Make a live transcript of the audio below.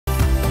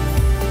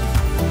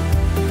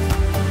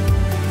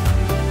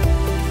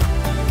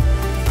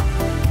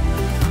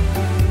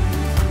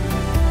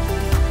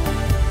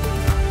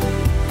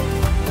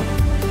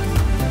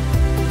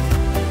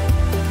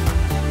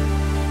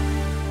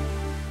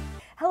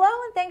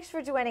and thanks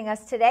for joining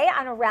us today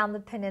on Around the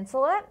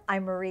Peninsula.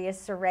 I'm Maria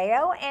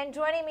Sorreo, and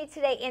joining me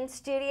today in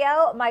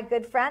studio, my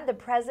good friend, the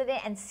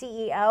president and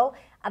CEO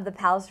of the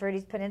Palos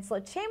Verdes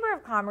Peninsula Chamber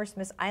of Commerce,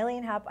 Miss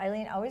Eileen Hupp.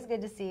 Eileen, always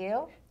good to see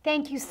you.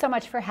 Thank you so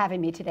much for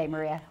having me today,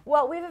 Maria.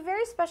 Well, we have a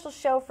very special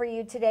show for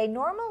you today.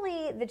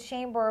 Normally, the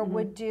Chamber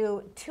would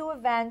do two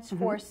events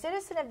for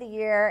Citizen of the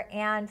Year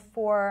and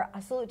for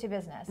a Salute to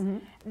Business.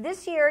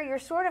 This year, you're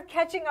sort of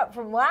catching up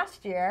from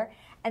last year,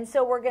 and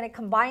so we're going to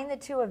combine the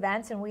two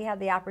events, and we have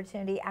the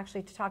opportunity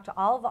actually to talk to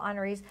all of the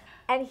honorees.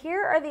 And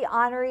here are the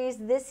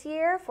honorees this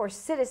year for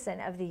Citizen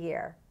of the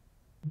Year.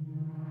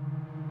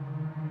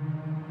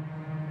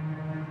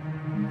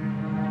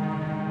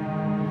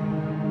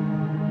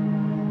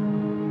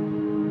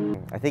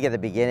 I think at the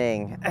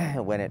beginning,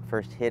 when it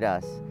first hit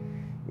us,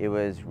 it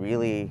was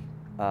really,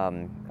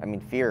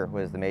 fear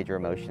was the major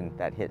emotion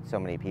that hit so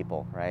many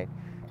people, right?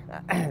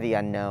 The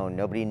unknown,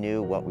 nobody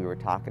knew what we were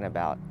talking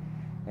about.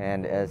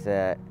 And as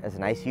an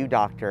ICU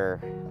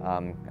doctor,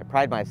 I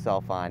pride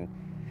myself on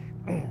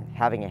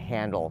having a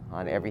handle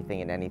on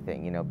everything and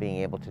anything, you know,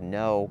 being able to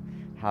know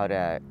how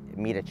to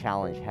meet a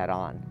challenge head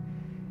on.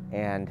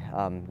 And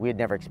we had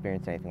never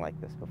experienced anything like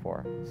this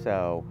before.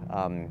 So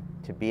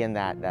to be in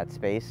that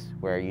space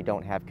where you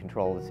don't have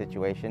control of the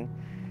situation,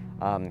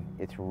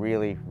 it's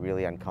really,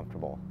 really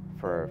uncomfortable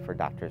for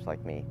doctors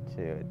like me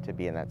to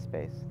be in that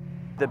space.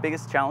 The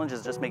biggest challenge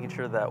is just making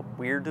sure that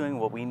we're doing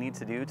what we need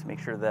to do to make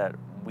sure that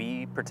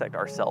we protect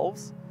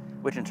ourselves,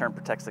 which in turn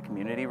protects the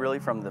community really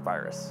from the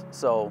virus.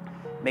 So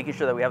making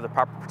sure that we have the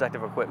proper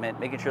protective equipment,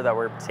 making sure that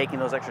we're taking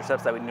those extra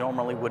steps that we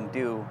normally wouldn't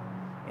do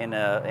in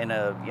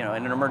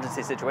an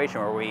emergency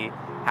situation where we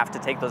have to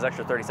take those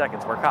extra 30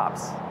 seconds. We're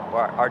cops.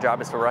 Our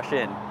job is to rush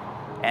in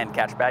and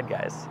catch bad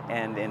guys.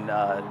 And in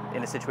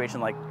a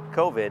situation like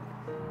COVID,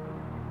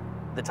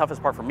 the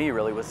toughest part for me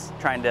really was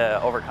trying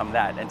to overcome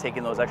that and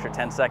taking those extra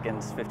 10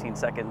 seconds, 15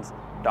 seconds,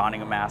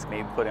 donning a mask,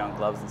 maybe putting on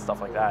gloves and stuff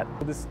like that.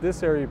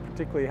 This area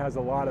particularly has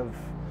a lot of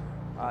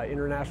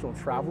international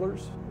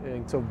travelers,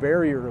 and so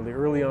very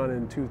early on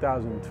in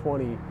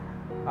 2020,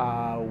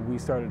 we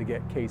started to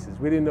get cases.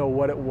 We didn't know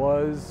what it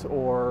was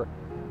or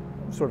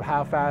sort of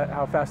how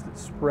fast it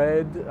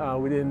spread.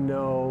 We didn't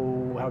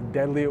know how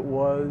deadly it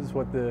was,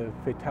 what the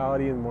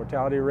fatality and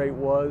mortality rate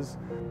was.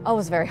 Oh, it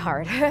was very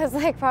hard. It was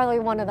like probably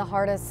one of the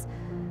hardest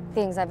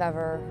things I've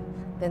ever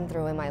been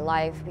through in my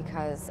life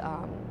because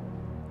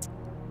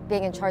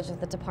being in charge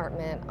of the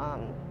department,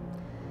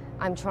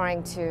 I'm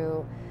trying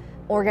to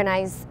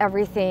organize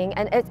everything,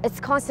 and it's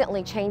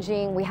constantly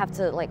changing. We have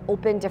to like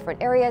open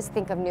different areas,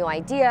 think of new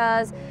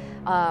ideas,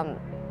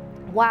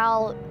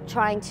 while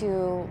trying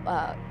to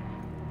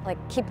like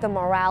keep the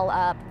morale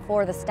up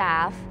for the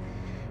staff,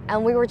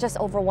 and we were just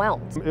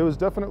overwhelmed. It was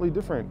definitely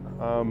different.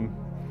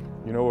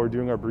 You know, we're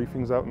doing our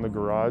briefings out in the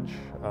garage.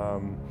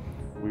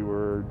 We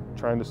were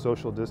trying to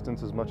social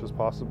distance as much as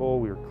possible.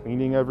 We were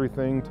cleaning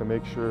everything to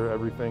make sure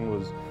everything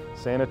was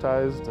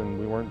sanitized and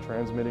we weren't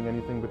transmitting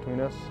anything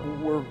between us.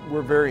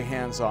 We're very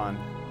hands-on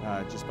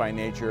just by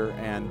nature,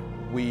 and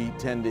we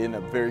tend to end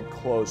up very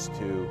close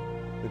to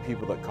the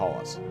people that call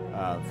us.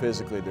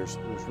 Physically, there's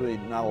really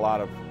not a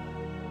lot of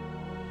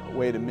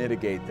way to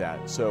mitigate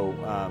that. So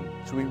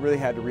we really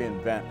had to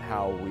reinvent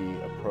how we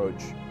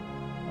approach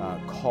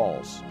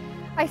calls.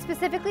 I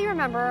specifically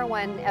remember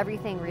when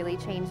everything really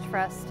changed for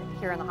us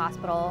here in the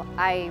hospital.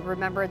 I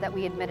remember that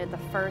we admitted the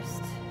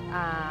first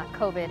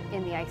COVID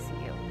in the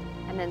ICU,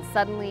 and then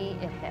suddenly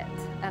it hit.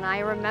 And I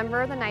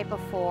remember the night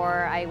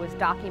before I was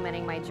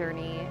documenting my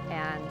journey,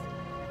 and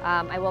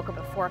I woke up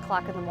at 4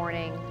 o'clock in the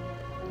morning,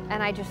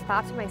 and I just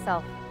thought to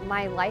myself,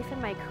 my life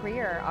and my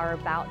career are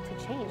about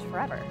to change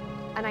forever.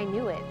 And I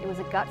knew it. It was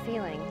a gut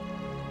feeling.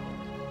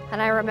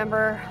 And I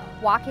remember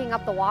walking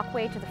up the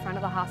walkway to the front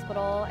of the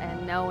hospital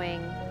and knowing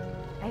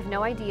I have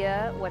no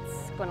idea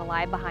what's going to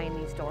lie behind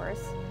these doors.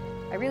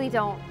 I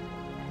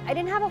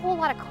didn't have a whole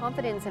lot of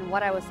confidence in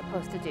what I was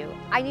supposed to do.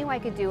 I knew I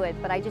could do it,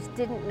 but I just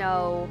didn't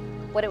know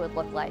what it would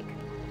look like.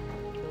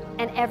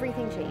 And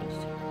everything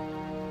changed.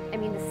 I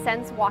mean, the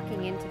sense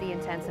walking into the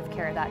intensive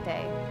care that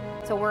day.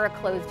 So we're a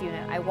closed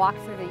unit. I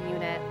walked through the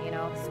unit, you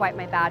know, swipe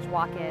my badge,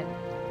 walk in,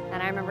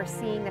 and I remember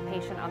seeing the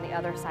patient on the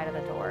other side of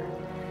the door.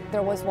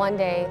 There was one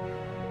day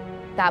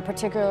that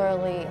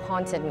particularly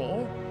haunted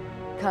me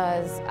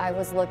because I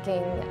was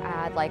looking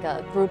at like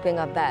a grouping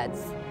of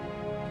beds,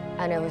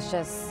 and it was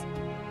just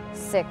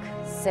sick,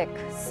 sick,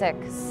 sick,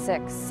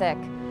 sick, sick,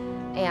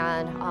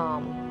 and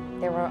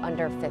they were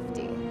under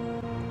 50.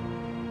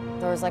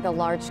 There was like a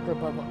large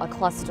group of a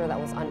cluster that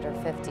was under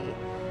 50,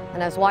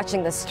 and I was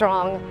watching the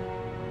strong,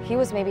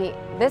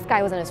 this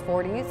guy was in his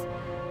 40s,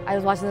 I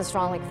was watching the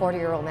strong like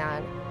 40-year-old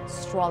man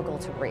struggle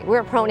to breathe. We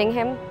were proning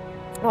him,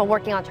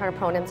 working on trying to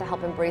prone him to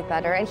help him breathe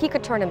better, and he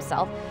could turn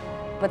himself.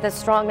 But this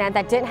strong man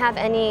that didn't have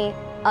any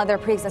other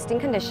pre-existing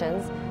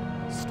conditions,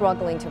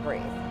 struggling to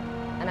breathe.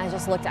 And I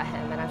just looked at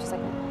him and I was just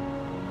like,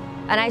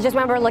 and I just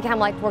remember looking at him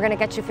like, we're gonna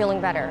get you feeling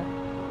better.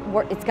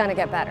 It's gonna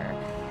get better.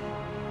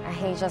 And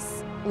he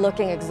just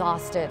looking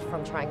exhausted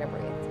from trying to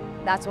breathe.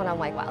 That's when I'm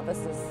like, wow,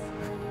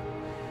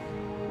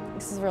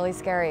 This is really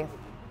scary.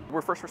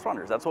 We're first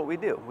responders. That's what we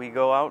do. We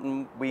go out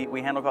and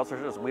we handle calls for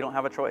service. We don't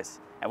have a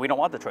choice, and we don't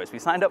want the choice. We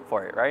signed up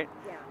for it, right?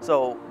 Yeah.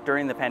 So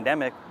during the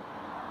pandemic,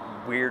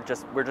 we're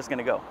just going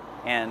to go.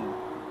 And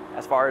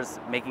as far as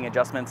making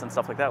adjustments and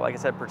stuff like that, like I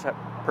said,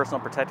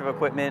 personal protective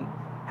equipment,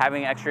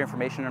 having extra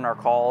information in our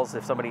calls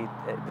if somebody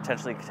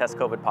potentially tests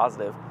COVID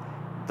positive,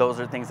 those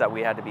are things that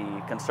we had to be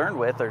concerned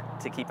with or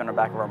to keep in the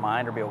back of our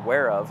mind or be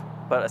aware of.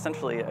 But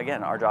essentially,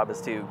 again, our job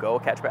is to go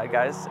catch bad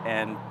guys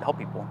and help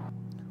people.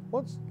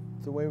 What's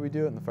the way we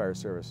do it in the fire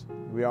service?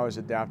 We always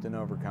adapt and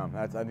overcome.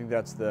 I think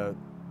that's the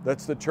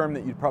term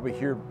that you'd probably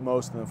hear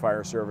most in the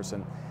fire service,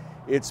 and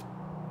it's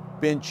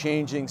been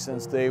changing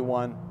since day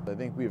one. I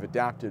think we've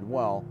adapted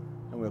well,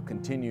 and we'll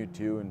continue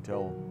to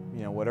until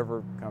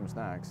whatever comes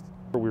next.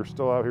 We're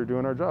still out here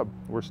doing our job.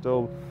 We're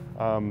still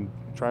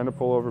trying to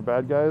pull over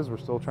bad guys. We're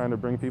still trying to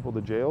bring people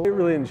to jail. It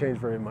really didn't change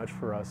very much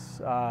for us.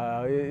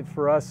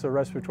 For us, a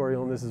respiratory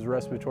illness is a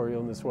respiratory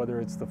illness,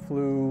 whether it's the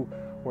flu,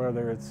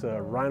 whether it's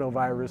a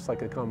rhinovirus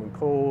like a common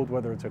cold,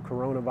 whether it's a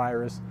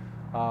coronavirus,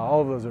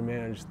 all of those are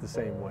managed the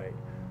same way.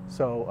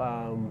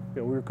 So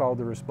we were called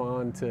to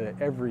respond to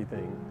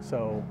everything.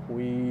 So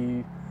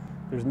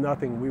there's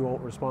nothing we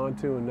won't respond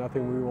to and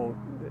nothing we won't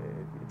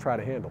try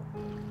to handle.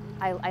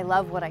 I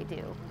love what I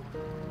do.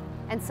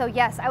 And so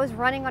yes, I was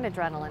running on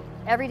adrenaline.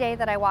 Every day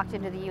that I walked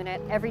into the unit,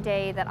 every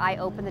day that I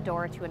opened the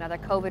door to another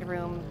COVID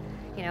room,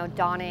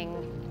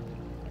 donning,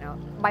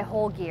 my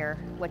whole gear,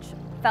 which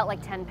felt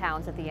like 10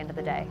 pounds at the end of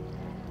the day.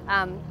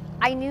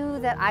 I knew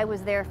that I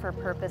was there for a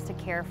purpose to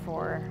care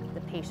for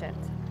the patient.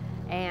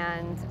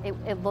 And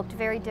it looked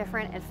very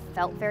different, it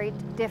felt very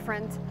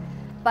different,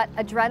 but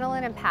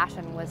adrenaline and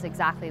passion was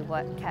exactly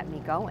what kept me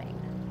going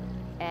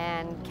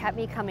and kept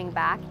me coming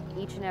back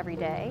each and every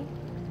day,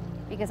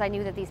 because I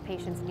knew that these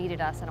patients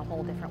needed us in a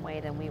whole different way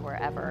than we were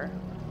ever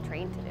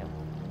trained to do.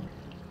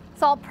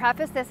 So I'll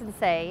preface this and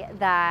say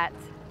that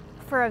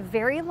for a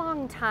very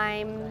long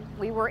time,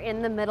 we were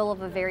in the middle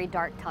of a very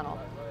dark tunnel.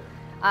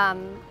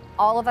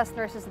 All of us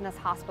nurses in this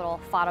hospital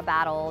fought a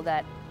battle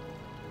that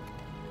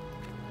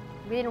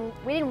we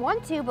didn't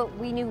want to, but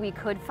we knew we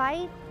could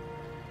fight.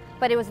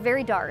 But it was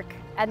very dark.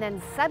 And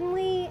then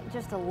suddenly,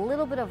 just a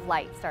little bit of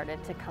light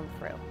started to come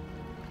through.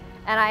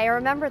 And I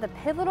remember the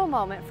pivotal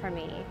moment for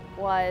me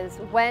was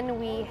when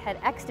we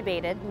had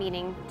extubated,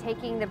 meaning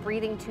taking the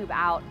breathing tube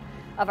out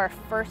of our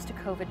first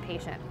COVID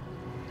patient.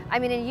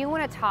 And you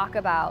want to talk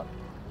about,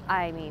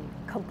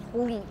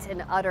 complete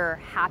and utter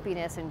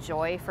happiness and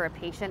joy for a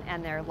patient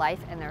and their life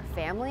and their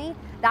family.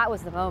 That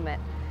was the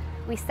moment.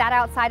 We sat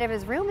outside of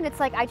his room, and it's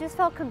like, I just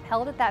felt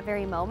compelled at that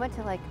very moment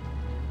to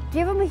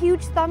give him a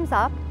huge thumbs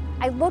up.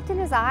 I looked in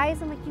his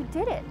eyes, and you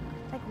did it.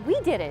 We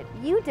did it,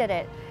 you did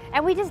it.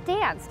 And we just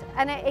danced.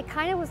 And it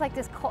kind of was like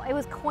this, it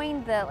was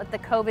coined the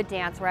COVID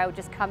dance, where I would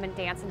just come and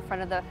dance in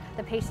front of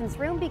the patient's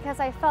room, because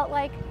I felt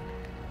like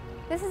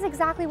this is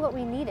exactly what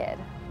we needed.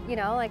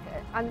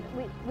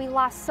 We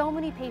lost so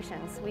many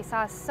patients. We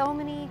saw so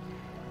many,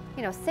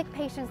 sick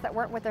patients that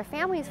weren't with their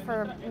families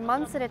for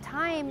months at a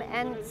time.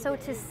 And so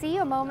to see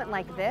a moment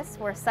like this,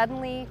 where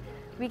suddenly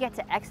we get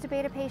to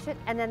extubate a patient,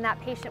 and then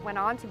that patient went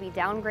on to be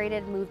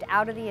downgraded, moved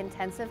out of the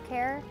intensive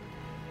care,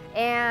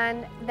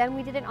 and then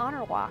we did an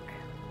honor walk.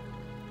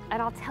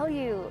 And I'll tell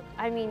you,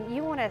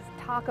 you want to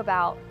talk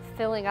about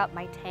filling up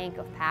my tank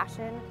of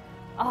passion.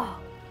 Oh,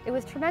 it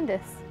was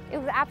tremendous. It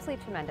was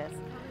absolutely tremendous.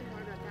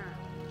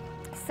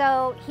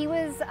 So he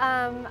was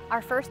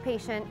our first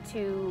patient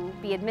to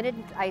be admitted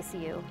into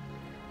ICU,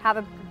 have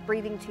a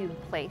breathing tube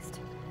placed,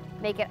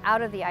 make it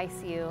out of the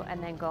ICU,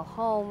 and then go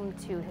home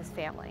to his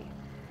family.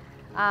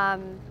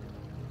 And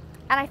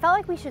I felt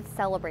like we should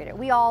celebrate it.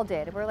 We all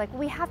did. We're like,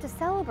 we have to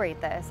celebrate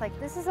this.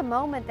 This is a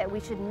moment that we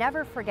should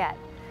never forget,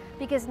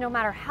 because no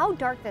matter how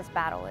dark this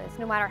battle is,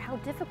 no matter how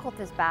difficult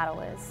this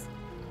battle is,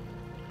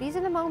 these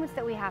are the moments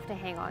that we have to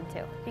hang on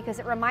to, because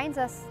it reminds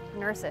us,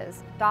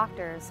 nurses,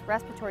 doctors,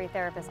 respiratory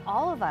therapists,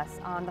 all of us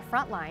on the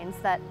front lines,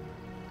 that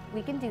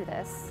we can do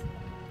this.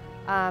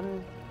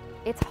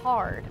 It's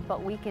hard,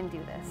 but we can do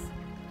this.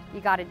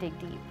 You gotta dig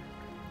deep.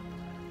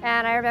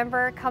 And I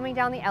remember coming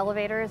down the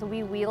elevators,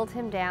 we wheeled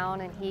him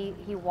down, and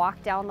he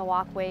walked down the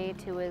walkway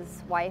to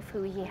his wife,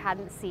 who he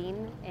hadn't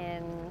seen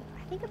in,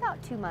 I think,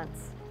 about 2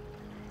 months.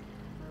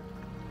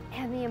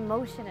 And the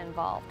emotion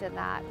involved in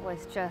that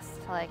was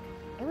just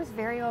it was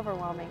very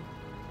overwhelming.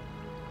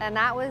 And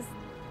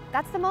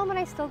that's the moment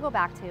I still go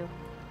back to.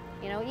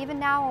 Even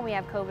now when we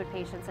have COVID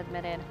patients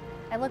admitted,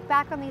 I look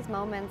back on these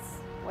moments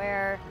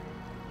where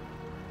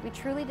we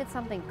truly did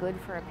something good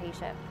for a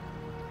patient.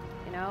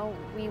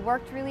 We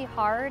worked really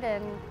hard,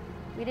 and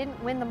we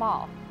didn't win them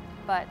all,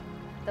 but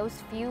those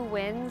few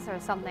wins are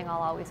something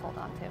I'll always hold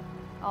on to,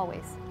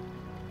 always.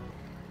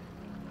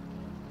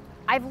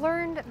 I've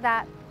learned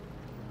that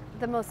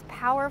the most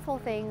powerful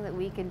thing that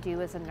we can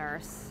do as a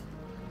nurse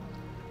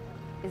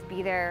is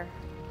be there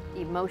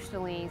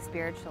emotionally,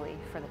 spiritually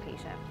for the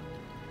patient.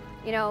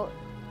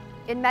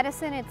 In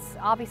medicine, it's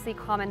obviously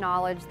common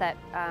knowledge that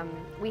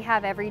we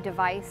have every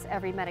device,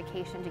 every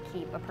medication to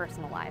keep a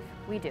person alive.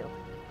 We do.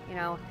 You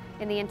know,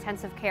 in the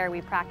intensive care,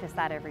 we practice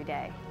that every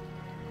day.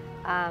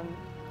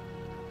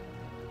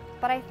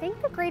 But I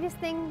think the greatest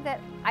thing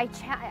that I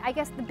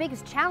guess the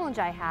biggest challenge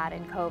I had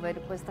in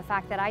COVID was the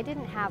fact that I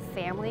didn't have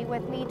family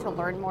with me to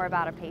learn more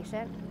about a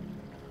patient.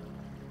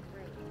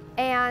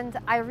 And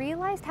I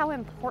realized how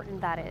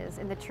important that is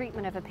in the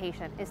treatment of a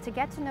patient, is to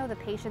get to know the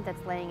patient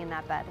that's laying in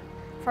that bed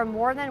for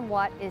more than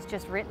what is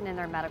just written in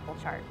their medical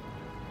chart.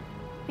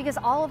 Because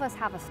all of us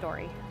have a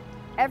story.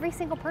 Every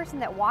single person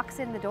that walks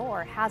in the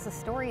door has a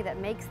story that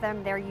makes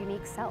them their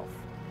unique self.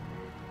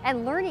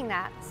 And learning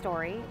that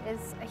story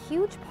is a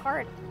huge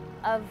part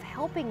of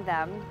helping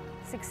them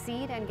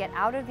succeed and get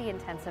out of the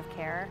intensive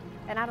care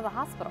and out of the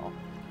hospital.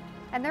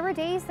 And there were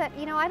days that,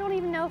 you know, I don't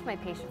even know if my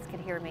patients could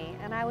hear me,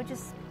 and I would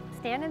just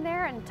stand in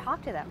there and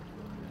talk to them.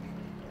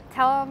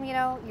 Tell them, you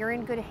know, you're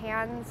in good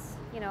hands,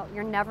 you know,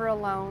 you're never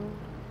alone.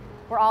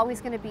 We're always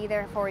gonna be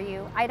there for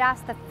you. I'd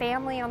ask the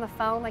family on the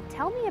phone, like,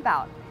 tell me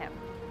about him.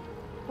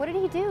 What did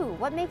he do?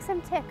 What makes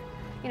him tick?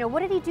 You know,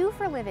 what did he do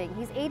for a living?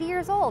 He's 80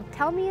 years old.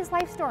 Tell me his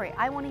life story.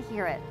 I want to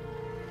hear it.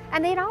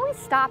 And they'd always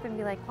stop and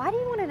be like, why do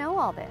you want to know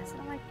all this?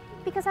 And I'm like,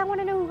 because I want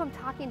to know who I'm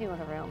talking to in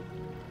the room.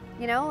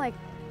 You know, like,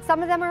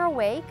 some of them are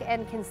awake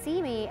and can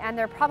see me, and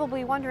they're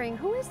probably wondering,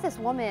 who is this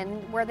woman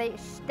where they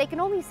can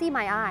only see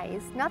my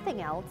eyes,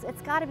 nothing else.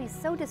 It's got to be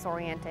so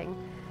disorienting.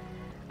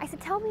 I said,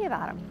 tell me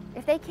about them.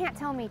 If they can't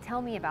tell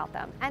me about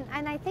them.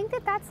 And I think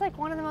that that's like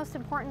one of the most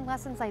important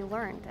lessons I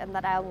learned, and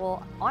that I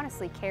will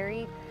honestly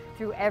carry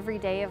through every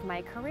day of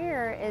my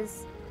career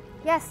is,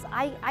 yes,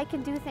 I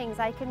can do things.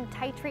 I can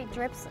titrate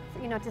drips,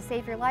 you know, to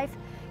save your life.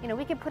 You know,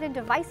 we can put in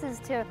devices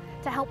to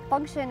help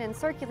function and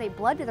circulate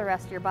blood to the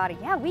rest of your body.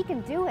 Yeah, we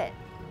can do it.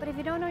 But if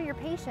you don't know your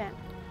patient,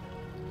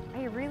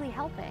 are you really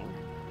helping?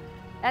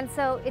 And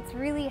so it's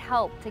really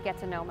helped to get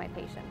to know my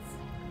patients.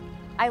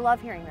 I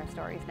love hearing their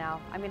stories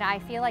now. I mean, I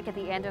feel like at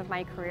the end of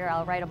my career,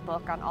 I'll write a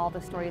book on all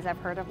the stories I've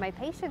heard of my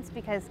patients,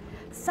 because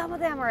some of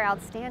them are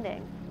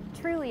outstanding,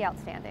 truly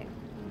outstanding.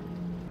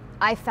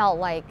 I felt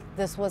like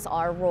this was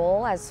our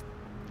role as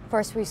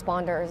first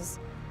responders.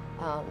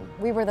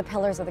 We were the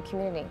pillars of the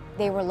community.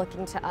 They were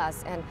looking to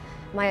us, and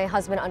my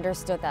husband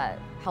understood that,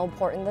 how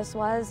important this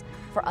was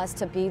for us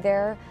to be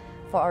there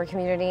for our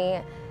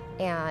community,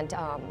 and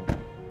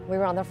we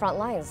were on the front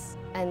lines,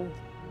 and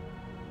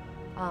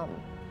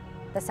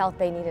the South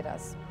Bay needed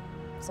us,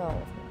 so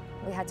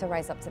we had to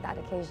rise up to that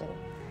occasion.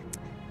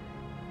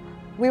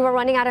 We were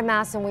running out of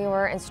masks, and we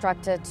were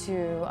instructed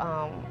to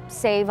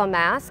save a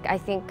mask. I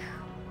think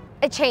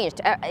it changed.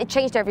 It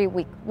changed every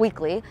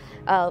weekly.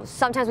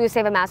 Sometimes we would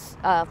save a mask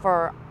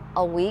for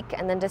a week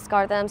and then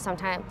discard them.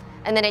 Sometimes,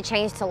 and then it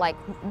changed to like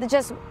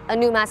just a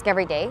new mask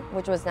every day,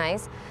 which was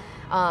nice.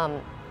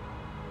 And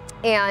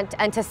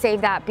to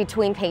save that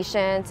between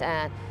patients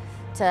and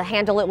to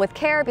handle it with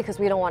care, because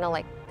we don't want to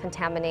like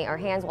contaminate our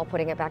hands while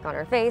putting it back on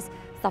our face,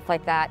 stuff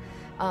like that.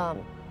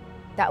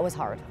 That was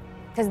hard,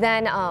 because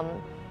then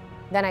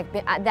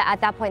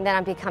at that point, then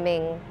I'm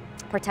becoming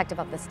protective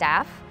of the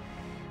staff.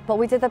 But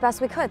we did the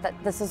best we could. That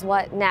this is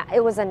what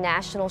it was, a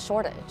national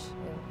shortage.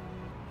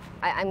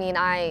 I mean,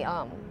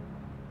 I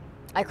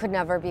could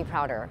never be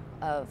prouder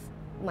of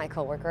my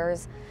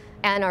coworkers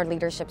and our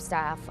leadership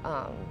staff.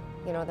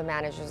 You know, the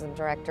managers and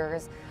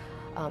directors,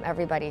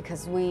 everybody,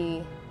 because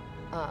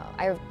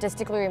I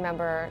distinctly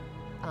remember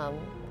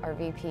our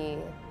VP,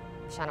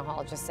 Shannon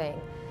Hall, just saying,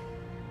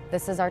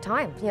 "This is our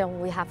time. You know,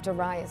 we have to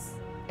rise,"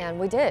 and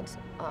we did.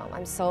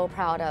 I'm so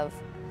proud of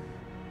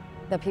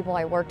the people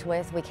I worked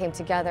with. We came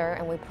together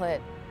and we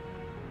put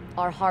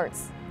our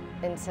hearts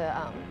into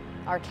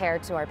our care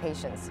to our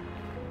patients.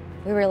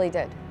 We really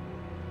did.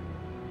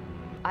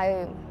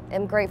 I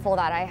am grateful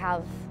that I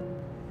have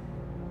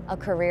a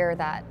career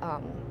that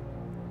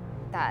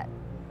that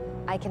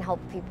I can help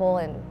people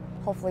and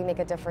hopefully make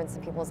a difference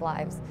in people's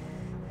lives.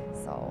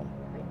 So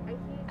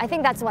I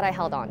think that's what I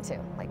held on to.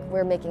 Like,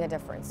 we're making a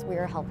difference. We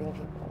are helping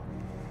people.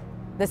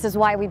 This is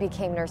why we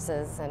became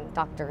nurses and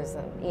doctors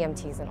and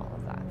EMTs and all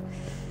of that.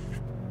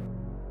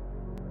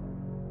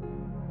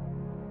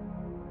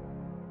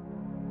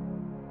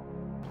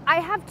 I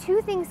have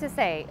two things to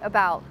say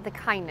about the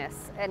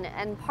kindness,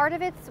 and part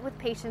of it's with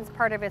patients,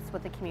 part of it's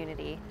with the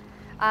community.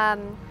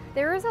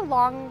 There was a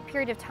long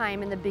period of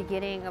time in the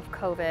beginning of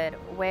COVID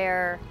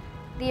where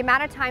the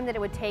amount of time that it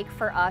would take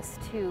for us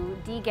to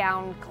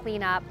degown,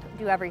 clean up,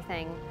 do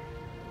everything,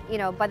 you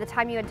know, by the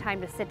time you had time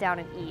to sit down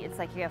and eat, it's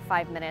like you have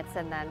 5 minutes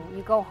and then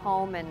you go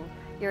home and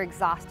you're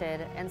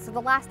exhausted. And so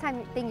the last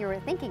thing you were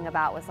thinking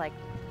about was like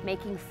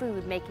making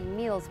food, making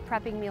meals,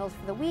 prepping meals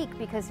for the week,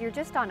 because you're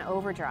just on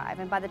overdrive.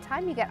 And by the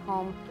time you get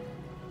home,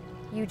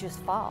 you just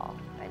fall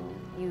and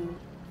you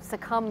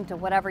succumb to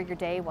whatever your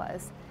day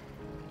was.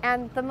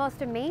 And the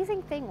most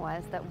amazing thing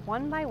was that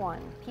one by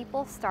one,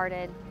 people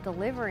started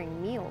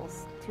delivering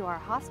meals to our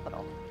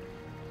hospital.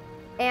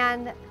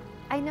 And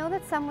I know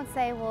that some would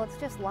say, well, it's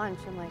just lunch.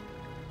 I'm like,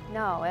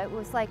 no, it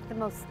was like the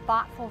most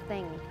thoughtful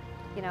thing,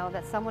 you know,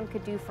 that someone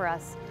could do for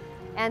us.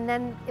 And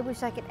then it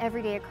was like an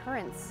everyday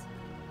occurrence.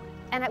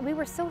 And we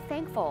were so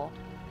thankful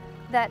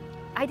that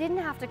I didn't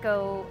have to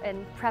go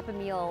and prep a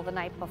meal the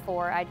night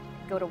before I'd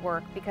go to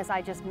work because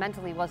I just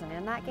mentally wasn't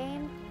in that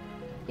game.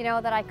 You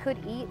know, that I could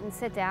eat and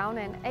sit down,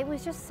 and it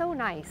was just so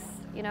nice,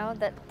 you know,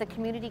 that the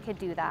community could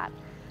do that.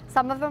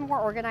 Some of them were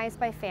organized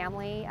by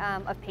family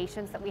of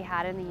patients that we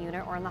had in the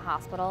unit or in the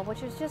hospital,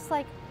 which is just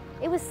like,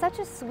 it was such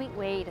a sweet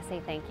way to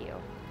say thank you.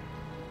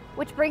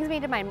 Which brings me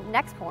to my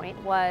next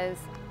point was,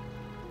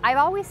 I've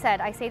always said,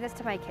 I say this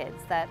to my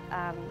kids, that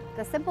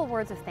the simple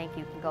words of thank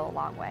you can go a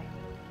long way.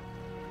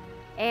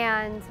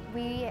 And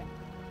we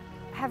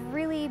have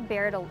really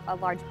bared a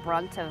large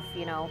brunt of,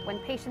 you know, when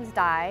patients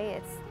die,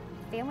 it's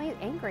family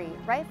angry,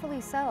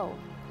 rightfully so.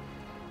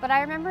 But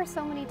I remember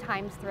so many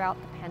times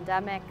throughout the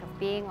pandemic of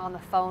being on the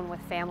phone with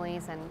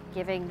families and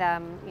giving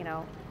them, you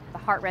know, the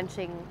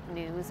heart-wrenching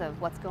news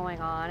of what's going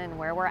on and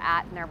where we're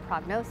at in their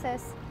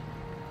prognosis,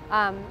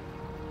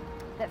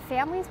 that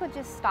families would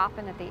just stop,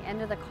 and at the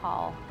end of the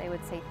call, they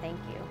would say thank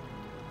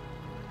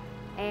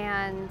you.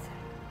 And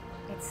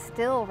it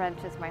still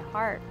wrenches my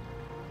heart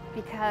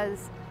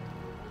because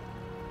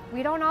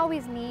we don't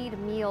always need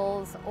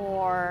meals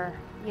or,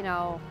 you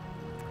know,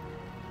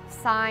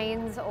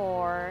 signs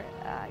or,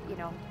 you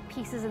know,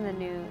 pieces in the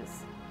news.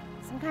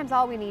 Sometimes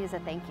all we need is a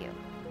thank you.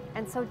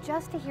 And so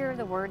just to hear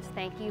the words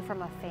thank you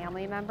from a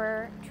family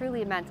member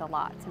truly meant a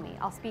lot to me.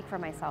 I'll speak for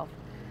myself.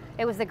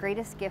 It was the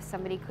greatest gift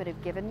somebody could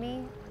have given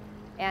me,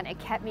 and it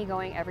kept me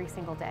going every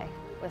single day,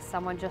 was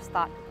someone just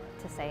thought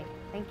to say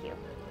thank you.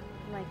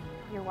 I'm like,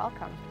 you're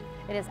welcome.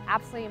 It is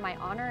absolutely my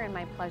honor and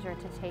my pleasure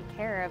to take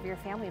care of your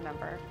family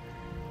member,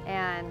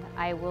 and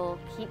I will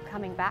keep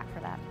coming back for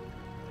that,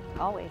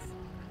 always.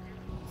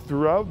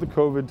 Throughout the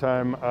COVID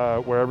time,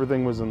 where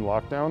everything was in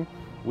lockdown,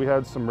 we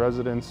had some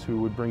residents who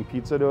would bring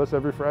pizza to us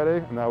every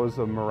Friday, and that was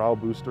a morale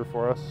booster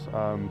for us.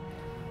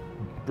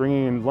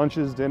 Bringing in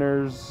lunches,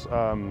 dinners,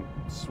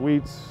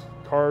 sweets,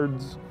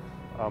 cards,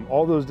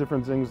 all those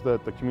different things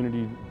that the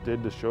community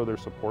did to show their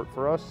support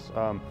for us.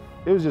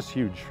 It was just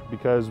huge,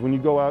 because when you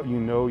go out, you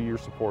know you're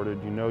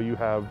supported, you know you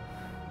have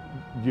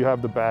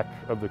the back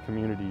of the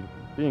community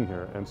being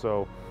here. And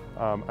so,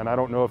 and I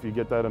don't know if you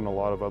get that in a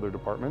lot of other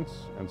departments.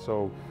 And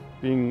so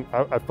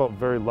I felt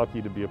very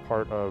lucky to be a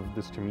part of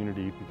this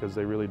community, because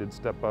they really did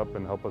step up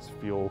and help us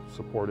feel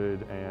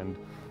supported, and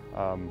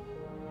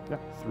yeah,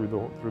 through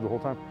the whole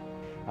time.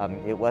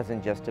 It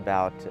wasn't just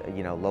about,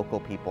 you know, local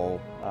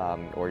people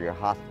or your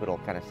hospital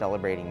kind of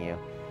celebrating you.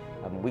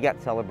 We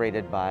got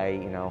celebrated by,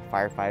 you know,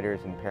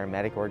 firefighters and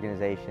paramedic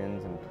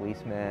organizations and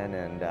policemen,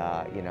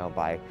 and you know,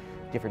 by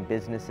different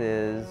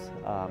businesses.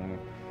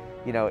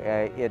 You know,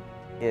 it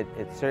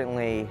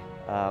certainly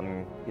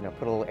you know,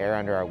 put a little air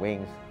under our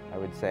wings, I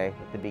would say,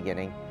 at the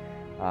beginning.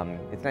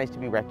 It's nice to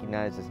be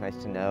recognized. It's nice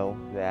to know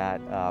that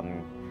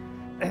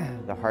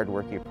the hard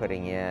work you're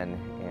putting in,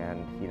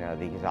 and, you know,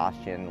 the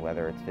exhaustion,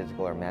 whether it's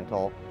physical or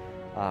mental,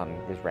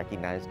 is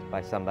recognized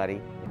by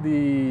somebody.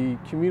 The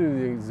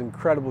community is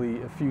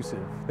incredibly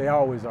effusive. They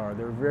always are.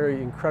 They're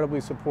very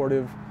incredibly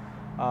supportive.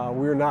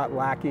 We're not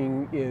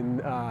lacking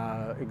in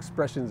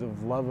expressions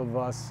of love of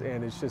us,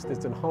 and it's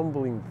a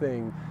humbling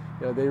thing.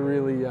 You know, they're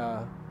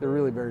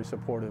really very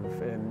supportive,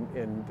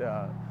 and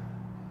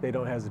they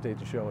don't hesitate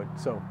to show it.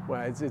 So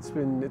well, it's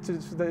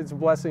a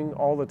blessing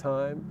all the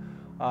time.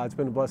 It's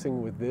been a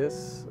blessing with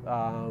this,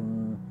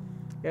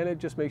 and it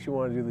just makes you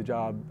want to do the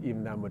job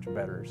even that much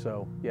better.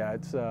 So yeah,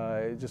 it's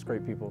just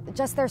great people.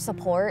 Just their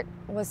support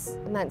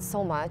meant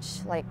so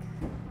much. Like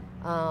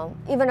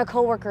even a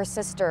coworker's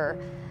sister,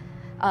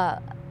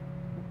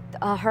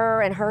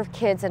 her and her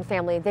kids and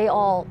family, they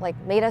all like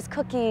made us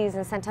cookies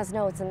and sent us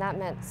notes, and that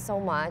meant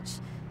so much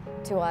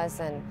to us.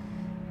 And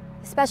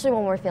especially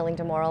when we're feeling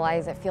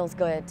demoralized, it feels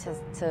good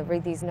to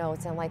read these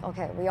notes and like,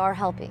 okay, we are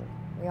helping.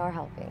 We are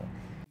helping.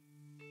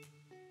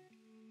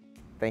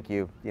 Thank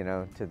you, you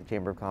know, to the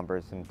Chamber of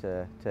Commerce and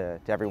to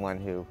everyone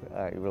who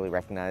really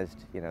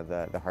recognized, you know,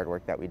 the hard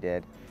work that we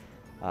did.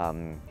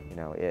 You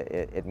know,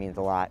 it means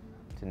a lot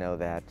to know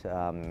that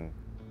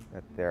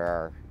that there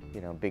are,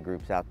 you know, big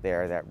groups out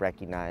there that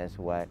recognize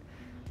what,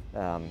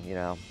 you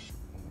know,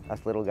 us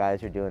little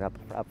guys are doing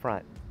up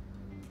front.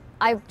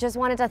 I just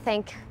wanted to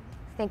thank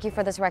you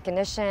for this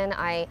recognition.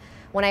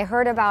 When I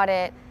heard about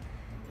it,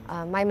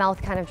 my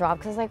mouth kind of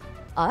dropped, because like,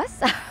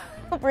 us?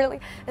 Really?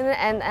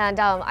 And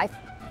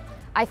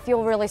I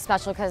feel really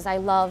special, because I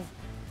love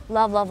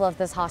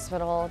this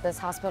hospital. This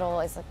hospital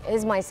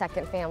is my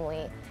second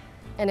family,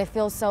 and it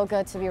feels so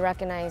good to be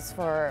recognized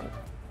for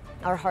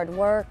our hard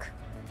work,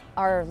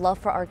 our love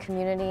for our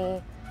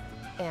community,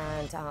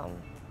 and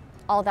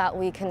all that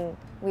we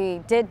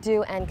did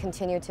do and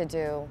continue to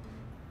do,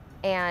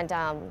 and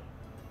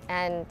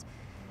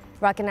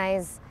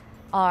recognize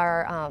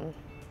our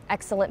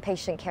excellent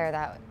patient care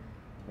that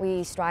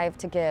we strive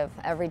to give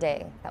every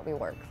day that we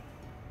work.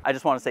 I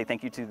just want to say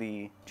thank you to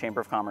the Chamber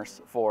of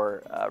Commerce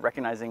for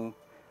recognizing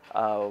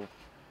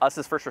us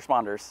as first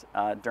responders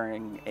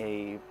during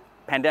a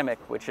pandemic,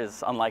 which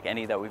is unlike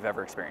any that we've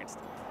ever experienced.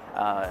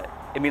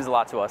 It means a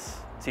lot to us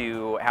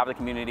to have the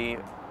community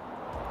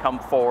come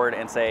forward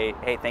and say,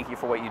 hey, thank you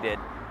for what you did.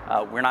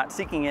 We're not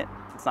seeking it.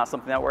 It's not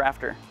something that we're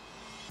after.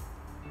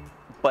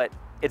 but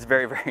it's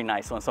very, very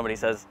nice when somebody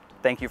says,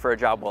 thank you for a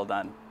job well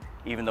done,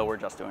 even though we're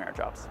just doing our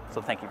jobs.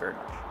 So thank you very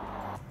much.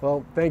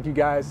 Well, thank you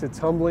guys. It's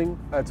humbling.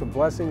 It's a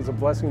blessing. It's a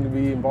blessing to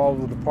be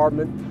involved with the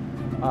department.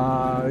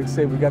 Like I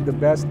say, we got the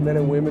best men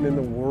and women in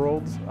the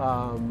world.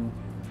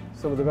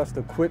 Some of the best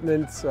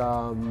equipment.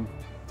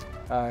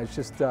 It's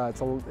just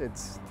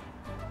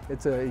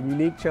it's a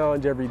unique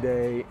challenge every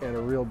day and a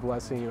real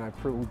blessing,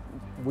 and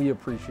we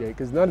appreciate,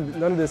 because none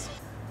of this,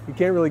 you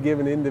can't really give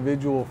an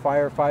individual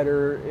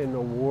firefighter an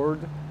award.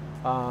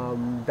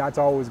 That's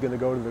always going to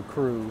go to the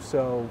crew.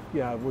 So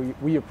yeah,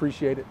 we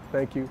appreciate it.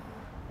 Thank you.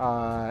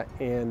 Yeah,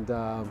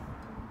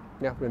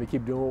 we're going to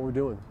keep doing what we're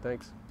doing.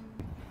 Thanks.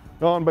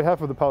 Well, on behalf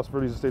of the Palos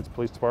Verdes Estates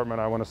Police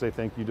Department, I want to say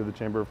thank you to the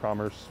Chamber of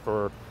Commerce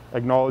for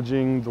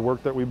acknowledging the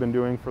work that we've been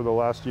doing for the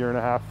last year and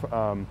a half.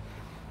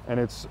 And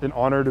it's an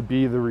honor to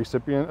be the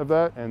recipient of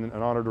that, and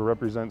an honor to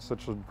represent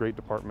such a great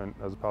department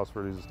as the Palos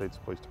Verdes Estates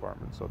Police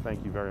Department. So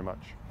thank you very much.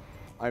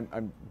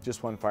 I'm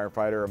just one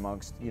firefighter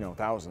amongst,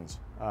 thousands.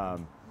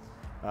 But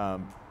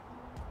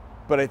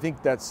I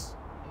think that's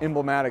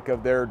emblematic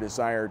of their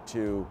desire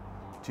to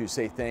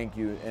say thank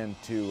you and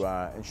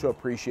and show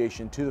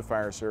appreciation to the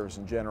fire service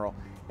in general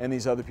and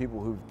these other people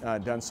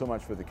who've done so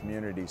much for the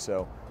community.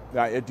 So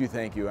I do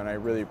thank you, and I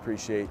really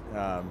appreciate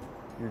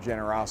your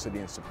generosity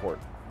and support.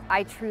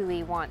 I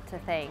truly want to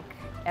thank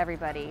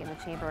everybody in the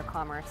Chamber of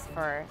Commerce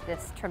for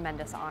this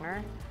tremendous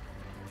honor.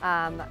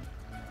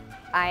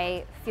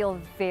 I feel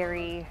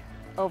very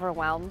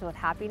overwhelmed with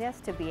happiness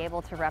to be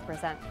able to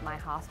represent my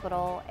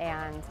hospital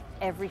and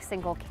every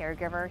single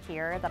caregiver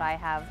here that I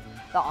have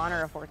the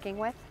honor of working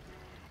with.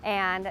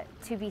 And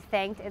to be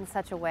thanked in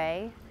such a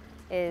way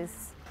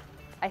is,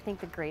 I think,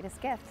 the greatest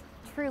gift,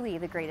 truly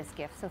the greatest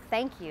gift. So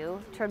thank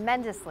you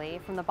tremendously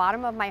from the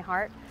bottom of my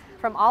heart,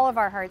 from all of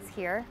our hearts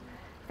here.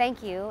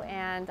 Thank you,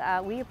 and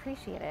we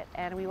appreciate it.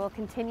 And we will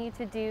continue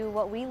to do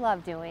what we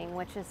love doing,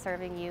 which is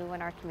serving you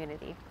and our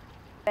community.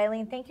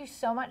 Eileen, thank you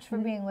so much for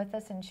being with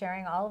us and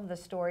sharing all of the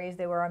stories.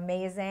 They were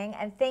amazing.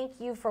 And thank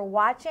you for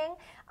watching.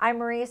 I'm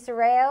Maria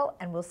Sorreo,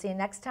 and we'll see you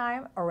next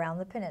time around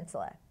the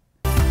peninsula.